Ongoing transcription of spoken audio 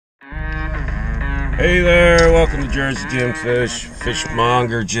Hey there, welcome to Jersey Jim Fish.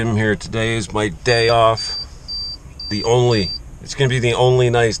 Fishmonger Jim here. Today is my day off. It's going to be the only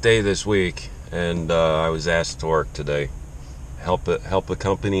nice day this week. And I was asked to work today. Help a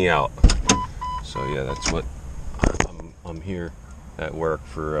company out. So yeah, that's what I'm here at work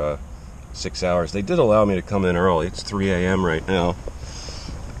for 6 hours. They did allow me to come in early. It's 3 a.m. right now.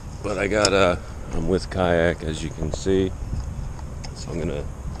 But I got I'm with Kayak, as you can see. So I'm gonna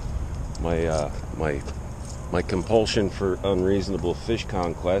my compulsion for unreasonable fish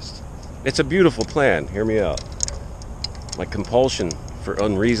conquest. It's a beautiful plan. Hear me out. My compulsion for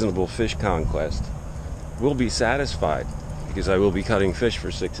unreasonable fish conquest will be satisfied because I will be cutting fish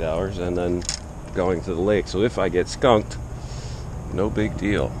for 6 hours and then going to the lake. So if I get skunked, no big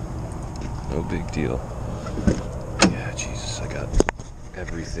deal. No big deal. Yeah, Jesus, I got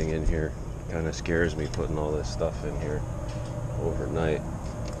everything in here. Kind of scares me putting all this stuff in here overnight,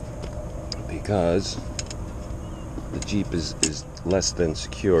 because the Jeep is less than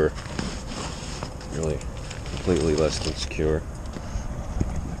secure. Really completely less than secure.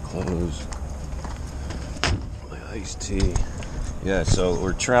 My clothes, my iced tea. Yeah, so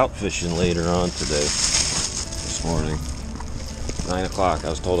we're trout fishing later on today, this morning. 9 o'clock. I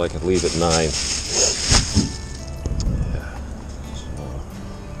was told I could leave at 9. Yeah, so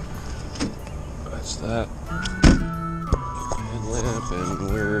that's that. Lamp,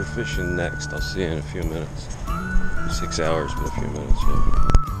 and we're fishing next. I'll see you in a few minutes. 6 hours, but a few minutes.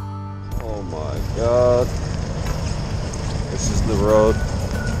 Yeah. Oh my God! This is the road.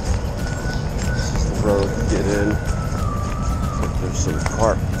 This is the road to get in. There's some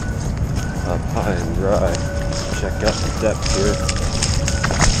carp up high and dry. Check out the depth here.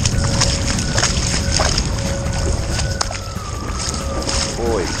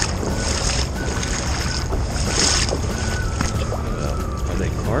 Boy.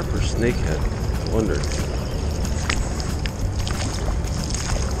 Carp or snakehead? I wonder.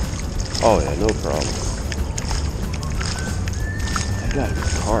 Oh yeah, no problem. I got a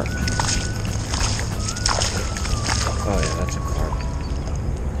carp. Oh yeah, that's a carp.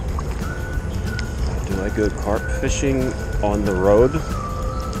 Do I go carp fishing on the road,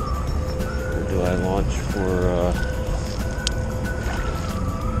 or do I launch for?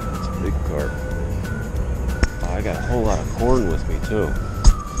 It's a big carp. Oh, I got a whole lot of corn with me too.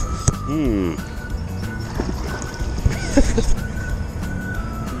 I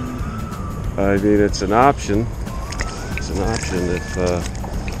mean, it's an option. It's an option if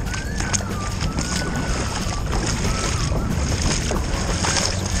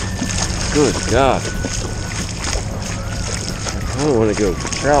good God. I don't want to go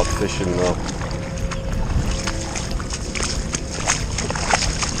trout fishing though.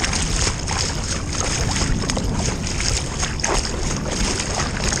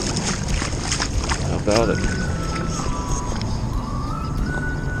 About it.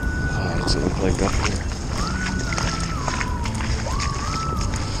 Oh, it's like up here.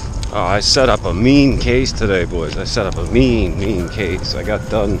 Oh, I set up a mean case today, boys. I set up a mean case. I got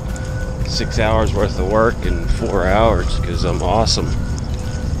done 6 hours worth of work in 4 hours because I'm awesome.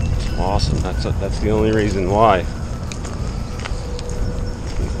 I'm awesome. That's the only reason why.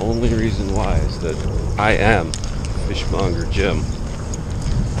 The only reason why is that I am Fishmonger Jim.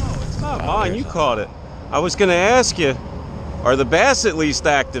 Not mine, you caught it. I was going to ask you, are the bass at least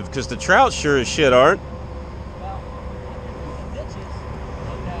active? Because the trout sure as shit aren't. Well, in the ditches,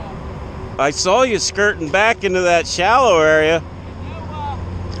 I saw you skirting back into that shallow area.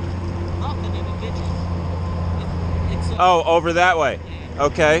 Nothing in the ditches. It's oh, over that way. Yeah,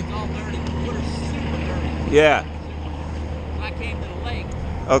 okay. It's all dirty. The water's super dirty. Yeah. So I came to the lake.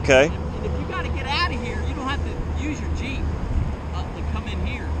 Okay. And if you got to get out of here, you don't have to use your Jeep to come in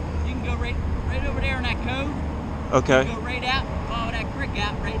here. You can go right over there in that cove. Okay. You go right out, follow that creek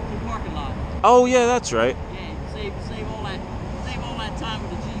out right to the parking lot. Oh yeah, that's right. Yeah, save all that time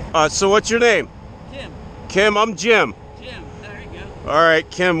with the Jeep. So what's your name? Kim. Kim, I'm Jim. Jim, there you go. All right,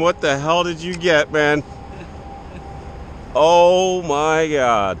 Kim, what the hell did you get, man? Oh my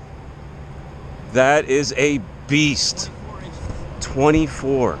God. That is a beast. 24 inches.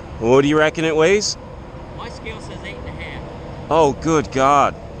 24. What do you reckon it weighs? My scale says 8.5. Oh, good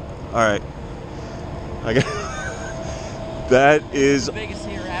God. All right. I got that is the biggest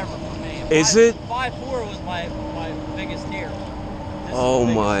deer ever for me. Is it? 5'4" was my biggest deer. Oh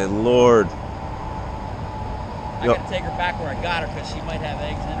my Lord! I gotta take her back where I got her because she might have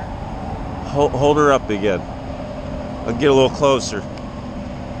eggs in her. Hold her up again. I'll get a little closer.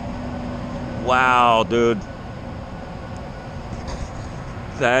 Wow, dude.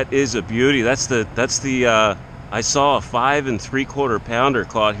 That is a beauty. That's the I saw a 5 3/4 pounder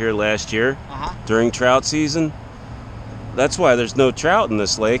caught here last year during trout season. That's why there's no trout in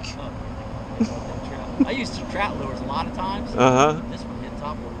this lake. I used to trout lures a lot of times. This one hit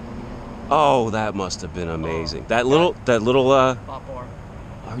top water. Oh, that must have been amazing. That little pop bar.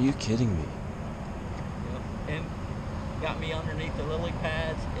 Are you kidding me? Yep. And got me underneath the lily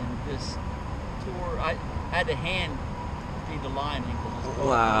pads and just tore. I had to hand feed the line because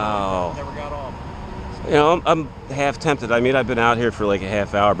wow. Never got off. You know, I'm half tempted. I mean, I've been out here for like a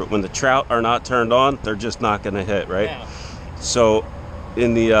half hour, but when the trout are not turned on, they're just not going to hit, right? Yeah. So,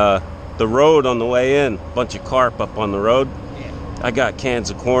 in the road on the way in, bunch of carp up on the road. Yeah. I got cans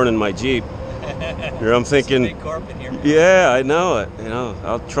of corn in my Jeep. I'm thinking, big carp in here. Yeah, I know it. You know,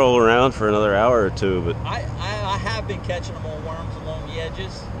 I'll troll around for another hour or two, but I have been catching them on worms along the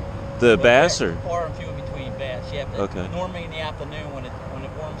edges. The bass or far and few in between bass. Yeah. Okay. Normally in the afternoon when it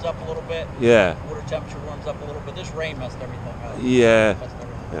warms up a little bit. Yeah. Water temperature warms up a little bit. This rain messed everything up. Yeah.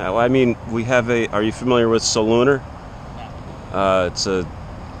 Yeah. Well, I mean, we have are you familiar with Solunar? No. It's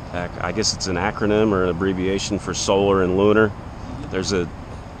I guess it's an acronym or an abbreviation for solar and lunar. There's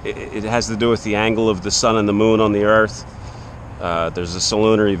it has to do with the angle of the sun and the moon on the earth. There's a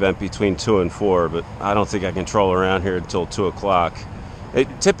Solunar event between 2 and 4, but I don't think I can troll around here until 2 o'clock.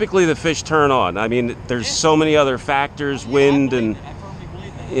 Typically the fish turn on. I mean, there's so many other factors, wind and... I firmly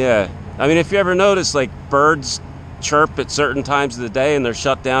believe that. Yeah. I mean, if you ever notice, like, birds chirp at certain times of the day and they're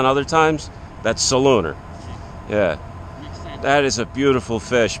shut down other times, that's Solunar. Yeah. That is a beautiful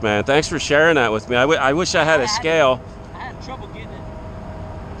fish, man. Thanks for sharing that with me. I wish I had a scale. I had trouble getting it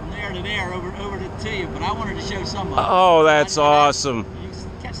from there to there, over to you, but I wanted to show somebody. Oh, that's awesome. You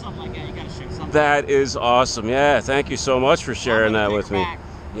catch something like that, you got to show somebody. That is awesome. Yeah, thank you so much for sharing that with me.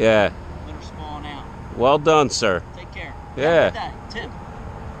 Yeah. Let her spawn out. Well done, sir. Take care. Yeah. Have a good day. Tim.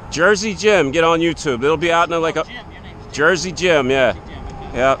 Jersey Jim, get on YouTube. It'll be out in like a... Jim, your name's Jim. Jersey Jim, yeah. Jim,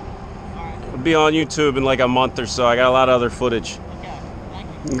 okay. Yep. All right. It'll be on YouTube in like a month or so. I got a lot of other footage. Okay. Thank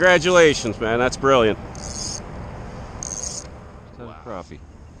you. Congratulations, man. That's brilliant. Wow. Crappie.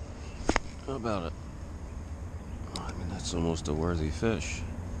 How about it? Oh, I mean, that's almost a worthy fish.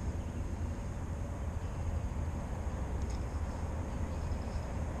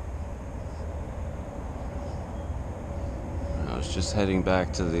 I was just heading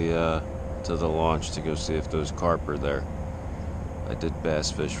back to the launch to go see if those carp are there. I did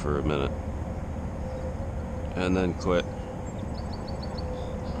bass fish for a minute and then quit.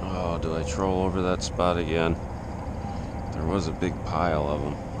 Oh, do I troll over that spot again? There was a big pile of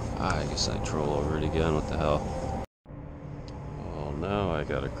them. I guess I troll over it again. What the hell? Oh, now I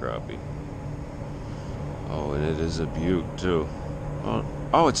got a crappie. Oh, and it is a beaut too.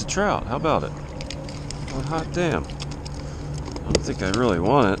 Oh, it's a trout. How about it? Oh, hot damn. I don't think I really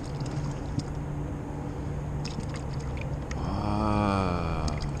want it.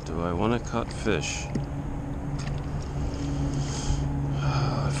 Do I want to cut fish?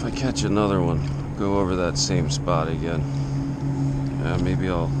 If I catch another one, go over that same spot again. Maybe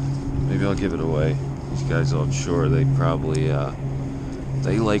I'll give it away. These guys offshore, they probably,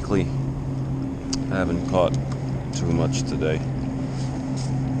 they likely haven't caught too much today.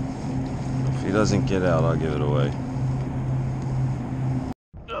 If he doesn't get out, I'll give it away.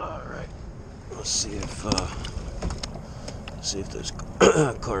 Alright, let's see if those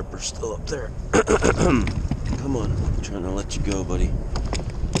carp are still up there. Come on, I'm trying to let you go, buddy.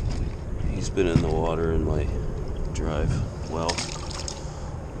 He's been in the water in my drive well.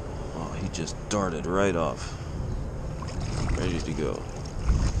 Oh, he just darted right off. Ready to go.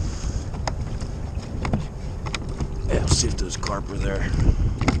 Yeah, let's see if those carp are there.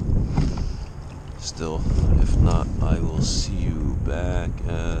 Still, if not, I will see you back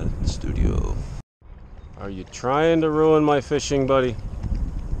at the studio. Are you trying to ruin my fishing, buddy?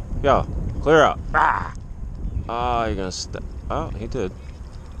 Yeah, clear out. Ah, you're gonna step. Oh, he did.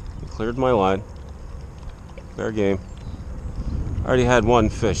 He cleared my line. Fair game. I already had one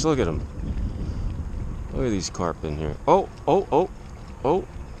fish. Look at him. Look at these carp in here. Oh.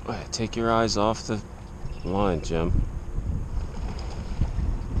 Take your eyes off the line, Jim.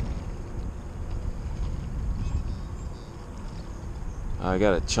 I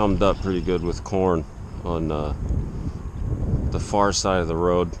got it chummed up pretty good with corn on the far side of the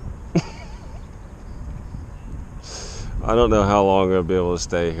road. I don't know how long I'll be able to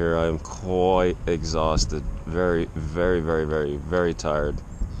stay here. I am quite exhausted. Very, very, very, very, very tired.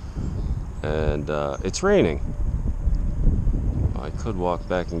 And it's raining. I could walk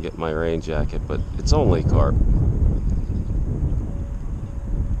back and get my rain jacket, but it's only carp.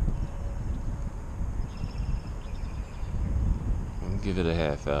 I'll give it a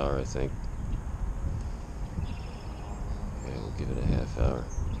half hour, I think. give it a half hour.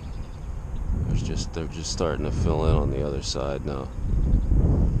 They're just starting to fill in on the other side now.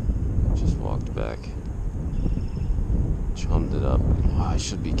 Just walked back. Chummed it up. Oh, I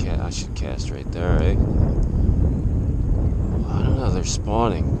should cast right there, eh? I don't know, they're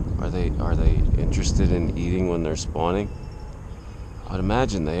spawning. Are they interested in eating when they're spawning? I'd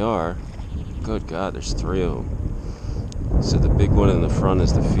imagine they are. Good God, there's 3 of them. So the big one in the front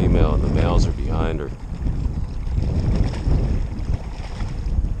is the female and the males are behind her.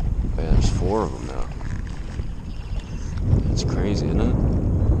 Man, there's 4 of them now. That's crazy, isn't it?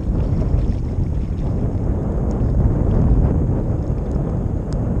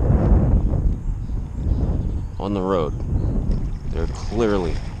 On the road. They're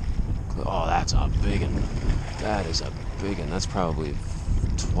clearly... Oh, that's a big one. That is a big one. That's probably a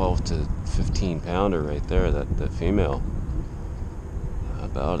 12 to 15 pounder right there, that female. How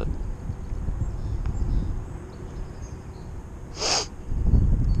about it?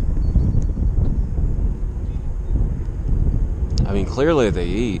 I mean, clearly they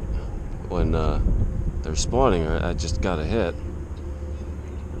eat when they're spawning. I just got a hit.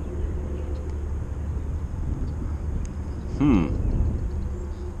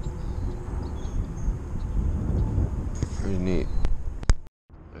 Pretty neat.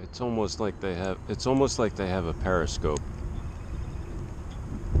 It's almost like they have a periscope.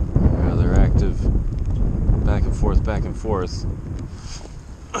 They're active, back and forth.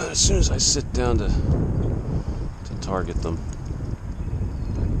 As soon as I sit down to target them,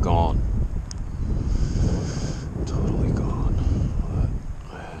 they're gone. Totally gone.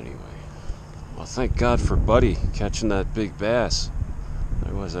 But anyway, well, thank God for Buddy catching that big bass.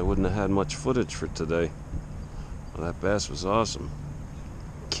 Otherwise, I wouldn't have had much footage for today. Well, that bass was awesome.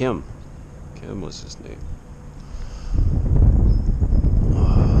 Kim was his name.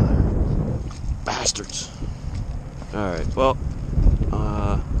 Oh, bastards. Alright, well,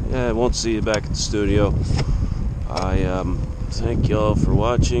 yeah, I won't see you back at the studio. I thank y'all for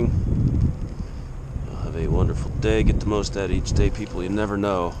watching. Have a wonderful day. Get the most out of each day, people. You never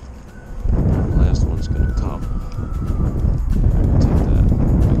know. The last one's gonna come. Take that,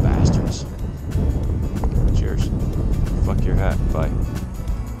 you bastards. Cheers. Fuck your hat. Bye.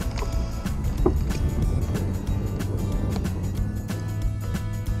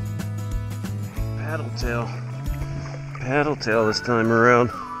 Paddletail this time around.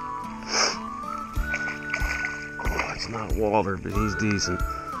 Oh, it's not Walter, but he's decent.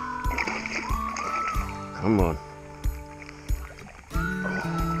 Come on. Oh,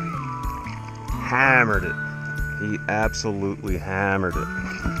 hammered it. He absolutely hammered it.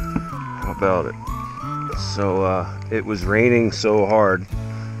 How about it? So, it was raining so hard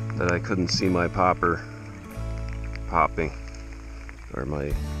that I couldn't see my popper popping, or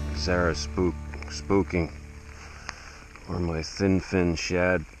my Zara spooking, or my thin fin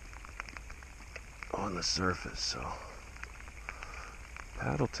shad on the surface. So,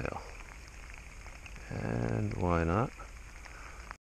 paddletail, and why not?